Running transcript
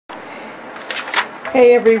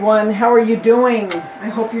Hey everyone, how are you doing? I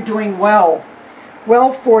hope you're doing well.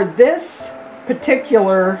 Well, for this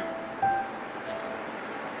particular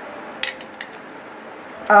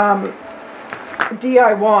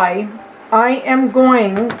DIY, I am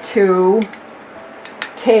going to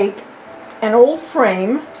take an old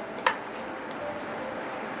frame,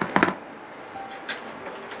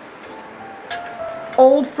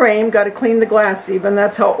 got to clean the glass even,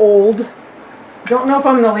 that's how old. Don't know if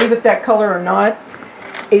I'm going to leave it that color or not.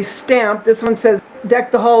 A stamp, this one says, "Deck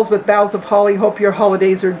the halls with boughs of holly, hope your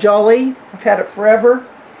holidays are jolly." I've had it forever.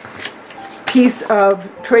 Piece of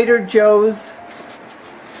Trader Joe's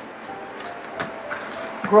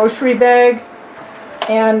grocery bag,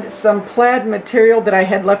 and some plaid material that I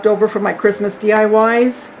had left over from my Christmas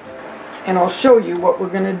DIYs. And I'll show you what we're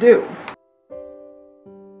going to do.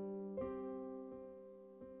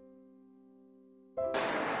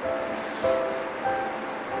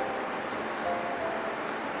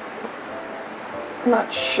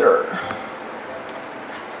 Not sure.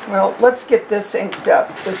 Well, let's get this inked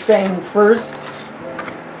up, the same first.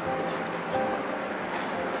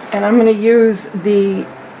 And I'm going to use the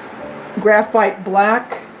graphite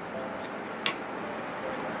black.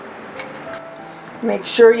 Make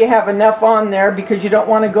sure you have enough on there because you don't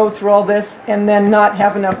want to go through all this and then not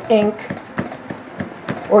have enough ink,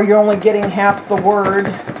 or you're only getting half the word.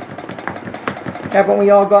 Haven't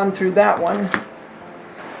we all gone through that one?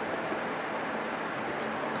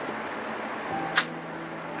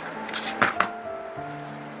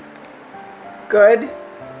 Good.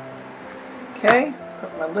 Okay,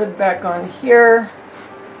 put my lid back on here.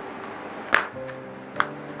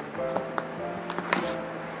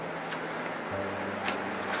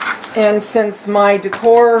 And since my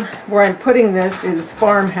decor where I'm putting this is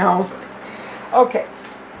Farmhouse. Okay,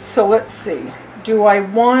 so let's see. Do I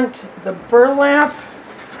want the burlap?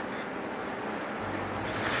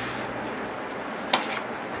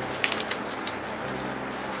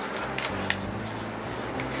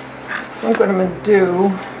 I think what I'm going to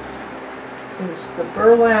do is the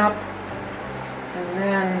burlap, and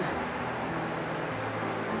then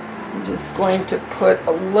I'm just going to put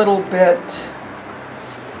a little bit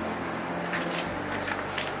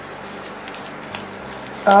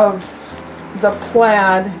of the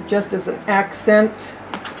plaid just as an accent.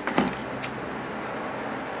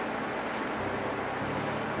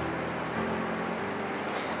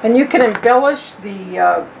 And you can embellish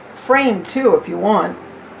the frame too if you want.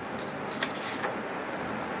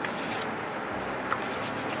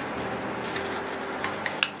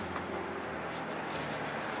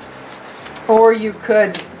 Or you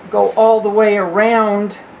could go all the way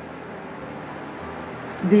around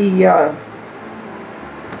the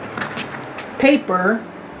paper.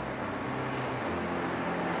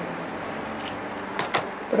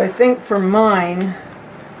 But I think for mine,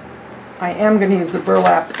 I am going to use the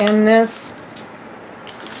burlap in this.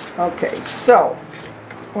 Okay, so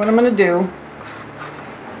what I'm going to do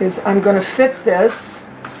is I'm going to fit this,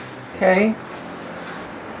 okay,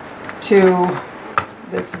 to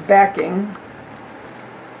this backing.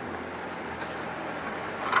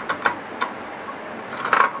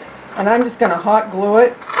 And I'm just going to hot glue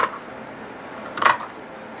it.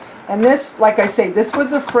 And this, like I say, this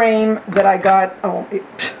was a frame that I got,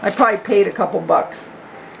 I probably paid a couple bucks.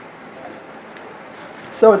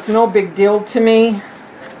 So it's no big deal to me.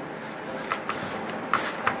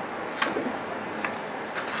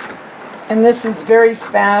 And this is very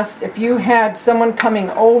fast. If you had someone coming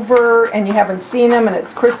over and you haven't seen them and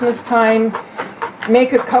it's Christmas time,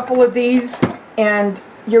 make a couple of these and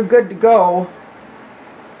you're good to go.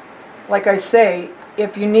 Like I say,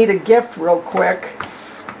 if you need a gift real quick,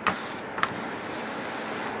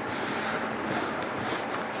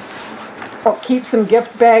 keep some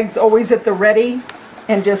gift bags always at the ready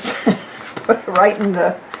and just put it right in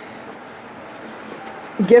the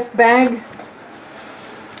gift bag.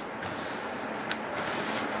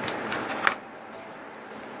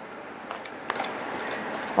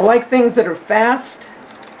 I like things that are fast,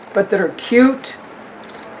 but that are cute,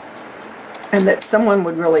 and that someone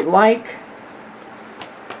would really like.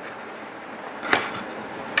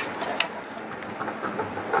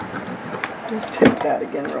 Just hit that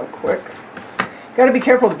again real quick. Got to be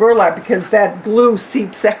careful with burlap because that glue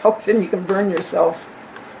seeps out and you can burn yourself.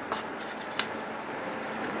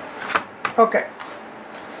 Okay,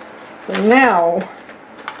 so now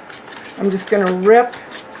I'm just going to rip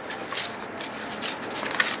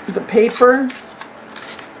the paper.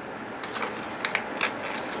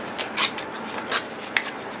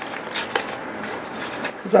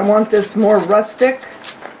 Because I want this more rustic,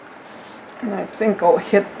 and I think I'll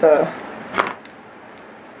hit the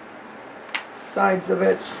sides of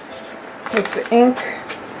it with the ink.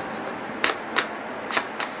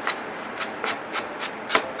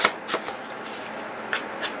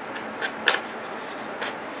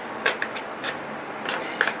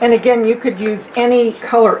 And again, you could use any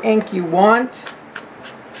color ink you want,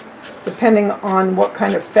 depending on what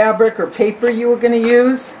kind of fabric or paper you were going to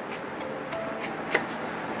use.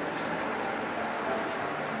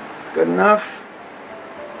 It's good enough.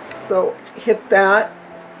 So hit that.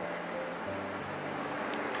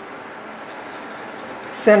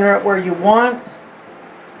 Center it where you want.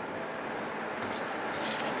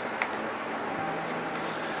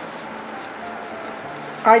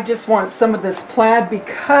 I just want some of this plaid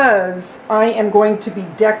because I am going to be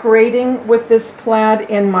decorating with this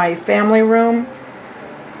plaid in my family room.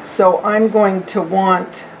 So I'm going to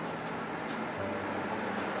want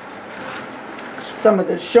some of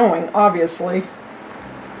this showing, obviously.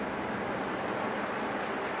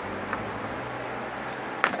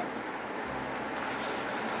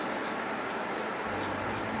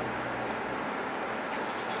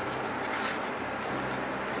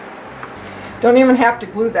 Don't even have to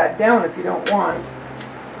glue that down if you don't want.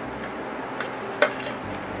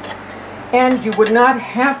 And you would not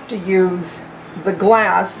have to use the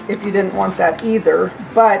glass if you didn't want that either,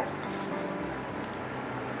 but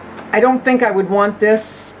I don't think I would want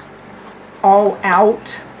this all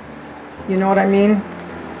out. You know what I mean?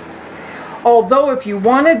 Although if you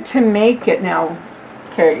wanted to make it now,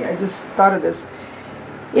 okay, I just thought of this.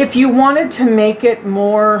 If you wanted to make it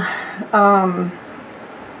more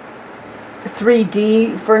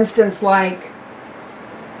 3D, for instance, like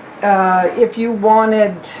if you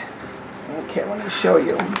wanted, okay, let me show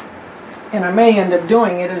you, and I may end up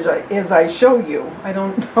doing it as I show you. I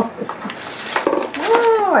don't know.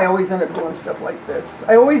 Oh, I always end up doing stuff like this.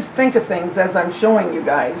 I always think of things as I'm showing you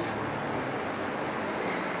guys.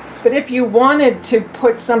 But if you wanted to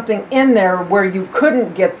put something in there where you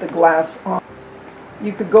couldn't get the glass on,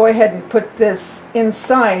 you could go ahead and put this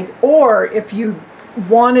inside, or if you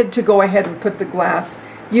wanted to go ahead and put the glass,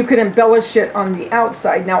 you could embellish it on the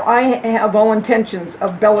outside. Now I have all intentions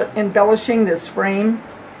of embellishing this frame.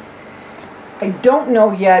 I don't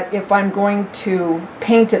know yet if I'm going to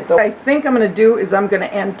paint it though. What I think I'm going to do is I'm going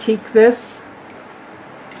to antique this.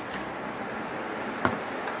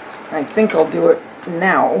 I think I'll do it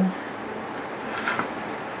now.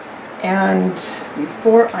 And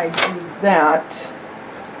before I do that,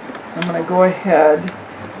 I'm going to go ahead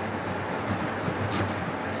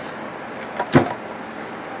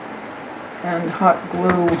and hot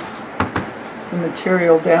glue the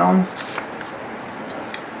material down,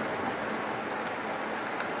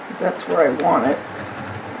 because that's where I want it.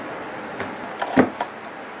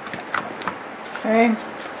 Okay.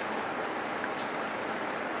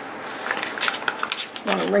 I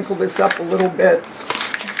want to wrinkle this up a little bit,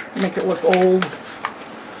 make it look old.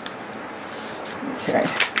 Okay.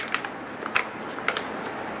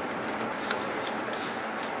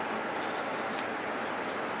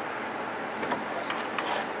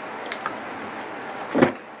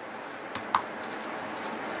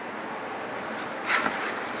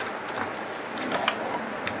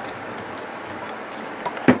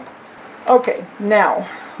 Okay, now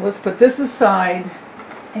let's put this aside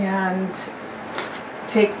and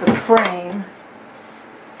take the frame .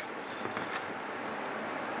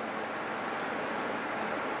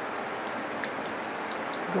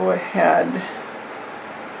 Go ahead .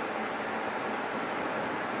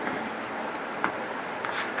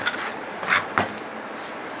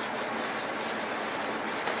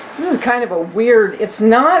 This is kind of a weird, it's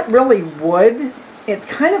not really wood, it's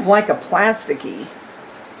kind of like a plasticky.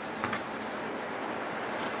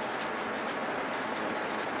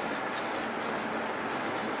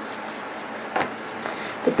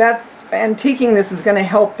 But that's, antiquing this is going to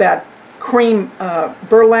help that cream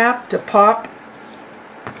burlap to pop.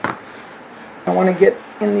 I want to get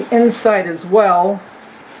in the inside as well.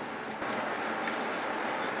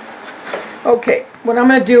 Okay, what I'm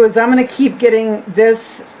going to do is I'm going to keep getting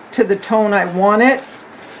this to the tone I want it,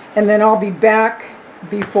 and then I'll be back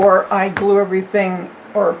before I glue everything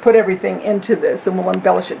or put everything into this, and we'll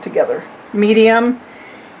embellish it together. Medium,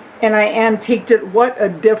 and I antiqued it. What a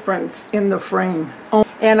difference in the frame.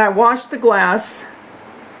 And I washed the glass.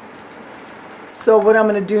 So what I'm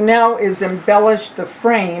going to do now is embellish the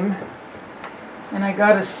frame, and I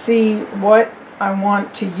got to see what I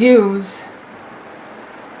want to use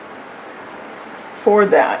for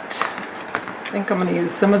that. I think I'm going to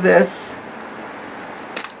use some of this.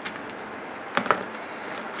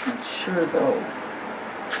 Not sure though.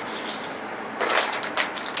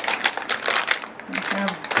 I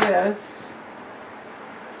have this.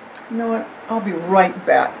 You know what? I'll be right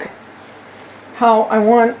back. How I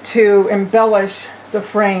want to embellish the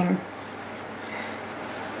frame.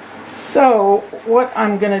 So what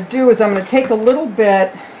I'm going to do is I'm going to take a little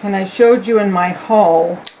bit, and I showed you in my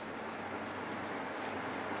haul,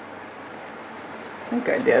 I think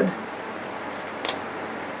I did,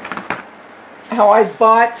 how I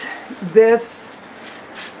bought this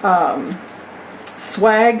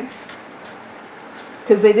swag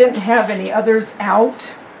because they didn't have any others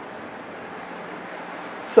out.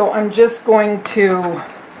 So I'm just going to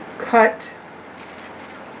cut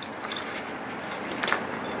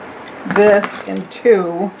this in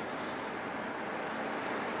two.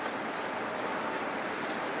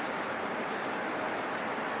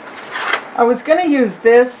 I was going to use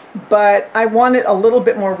this, but I want it a little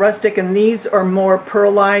bit more rustic, and these are more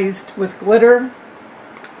pearlized with glitter.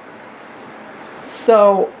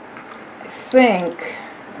 So I think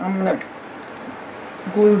I'm going to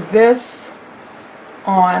glue this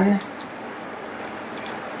on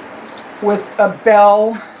with a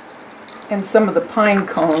bell and some of the pine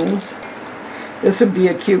cones. This would be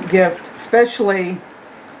a cute gift, especially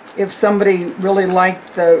if somebody really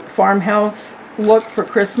liked the farmhouse look for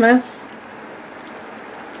Christmas.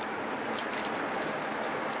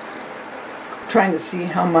 Trying to see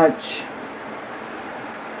how much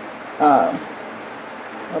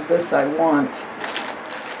of this I want.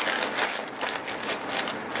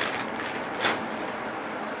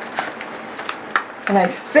 And I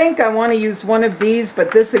think I want to use one of these,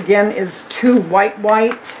 but this again is too white.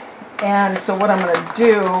 And so what I'm going to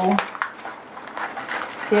do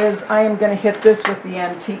is I am going to hit this with the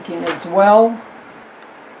antiquing as well.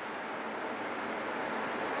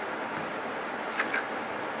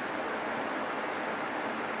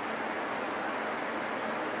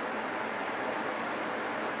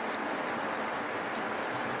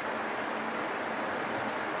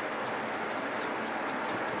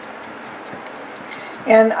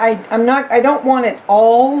 And I don't want it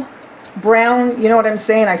all brown, you know what I'm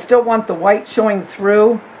saying? I still want the white showing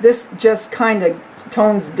through. This just kind of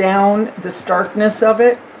tones down the starkness of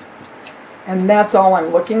it. And that's all I'm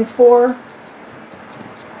looking for.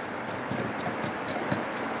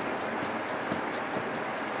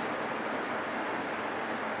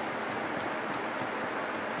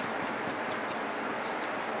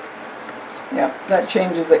 Yeah, that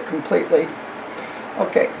changes it completely.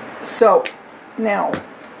 Okay, so now,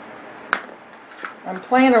 I'm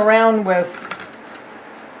playing around with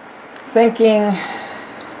thinking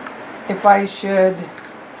if I should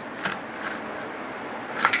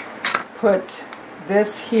put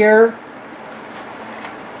this here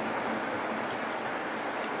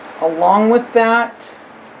along with that.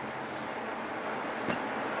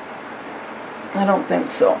 I don't think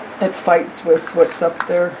so. It fights with what's up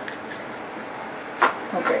there.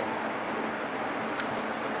 Okay.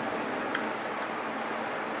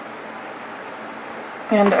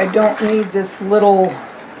 And I don't need this little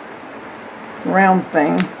round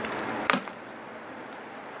thing.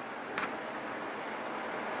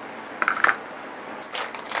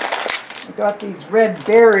 I got these red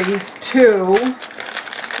berries too,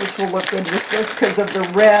 which will look good with this because of the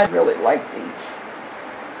red. I really like these.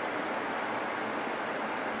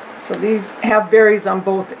 So these have berries on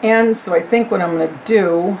both ends, so I think what I'm going to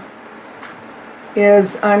do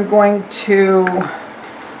is I'm going to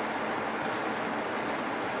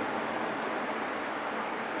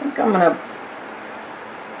I'm going to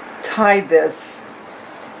tie this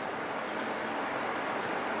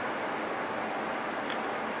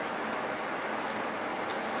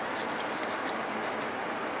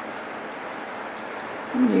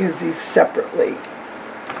and use these separately.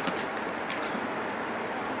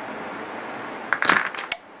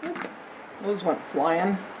 Those went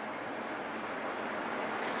flying.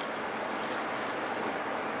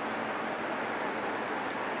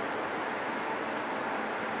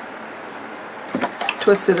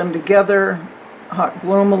 Twisted them together, hot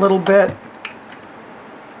glue them a little bit,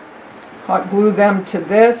 hot glue them to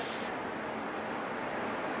this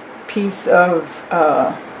piece of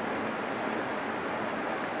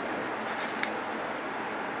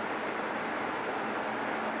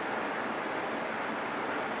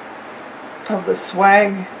the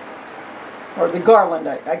swag, or the garland.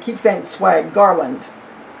 I keep saying swag, garland.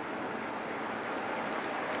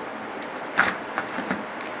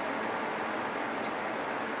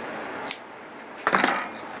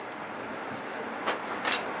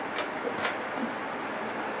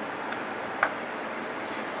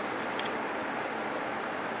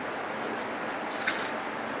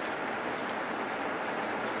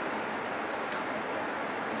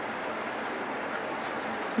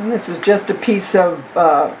 And this is just a piece of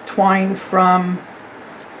twine from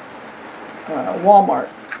Walmart.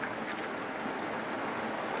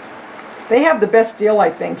 They have the best deal, I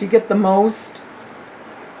think. You get the most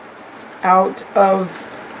out of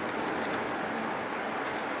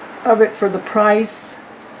it for the price.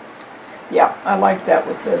 Yeah, I like that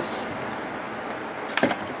with this.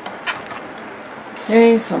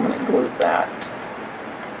 Okay, so I'm going to glue that.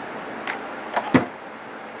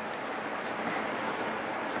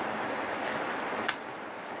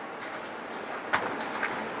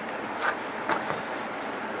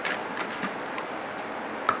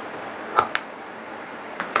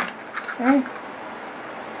 Okay.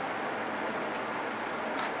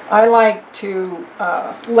 I like to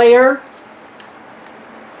layer.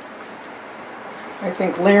 I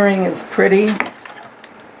think layering is pretty.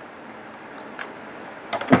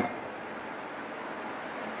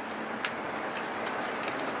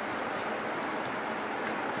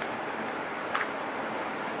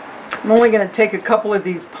 I'm only going to take a couple of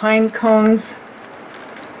these pine cones.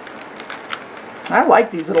 I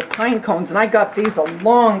like these little pine cones, and I got these a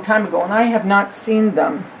long time ago, and I have not seen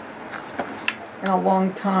them in a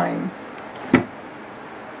long time.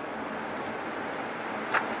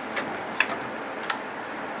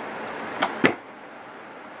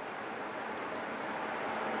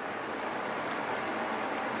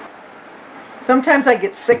 Sometimes I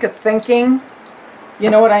get sick of thinking, you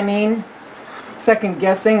know what I mean? Second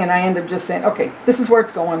guessing, and I end up just saying, okay, this is where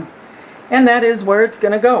it's going. And that is where it's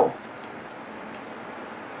going to go.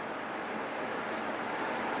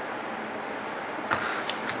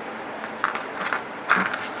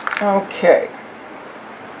 Okay.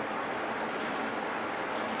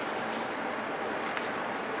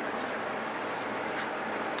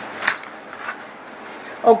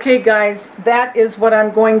 Okay guys, that is what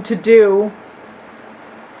I'm going to do.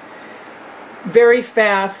 Very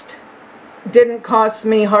fast. Didn't cost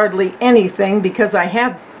me hardly anything because I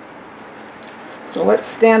had. So let's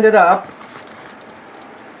stand it up.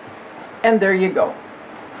 And there you go.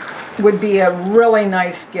 Would be a really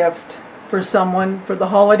nice gift for someone for the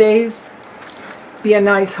holidays. Be a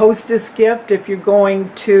nice hostess gift if you're going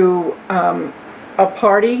to a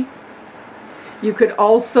party. You could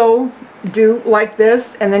also do like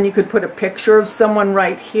this, and then you could put a picture of someone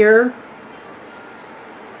right here.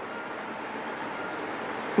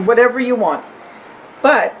 Whatever you want.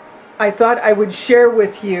 But I thought I would share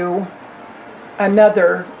with you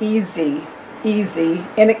another easy,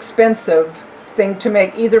 inexpensive thing to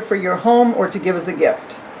make either for your home or to give as a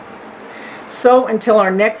gift. So until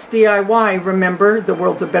our next DIY, remember, the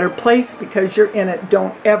world's a better place because you're in it.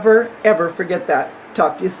 Don't ever, ever forget that.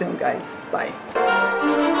 Talk to you soon, guys. Bye.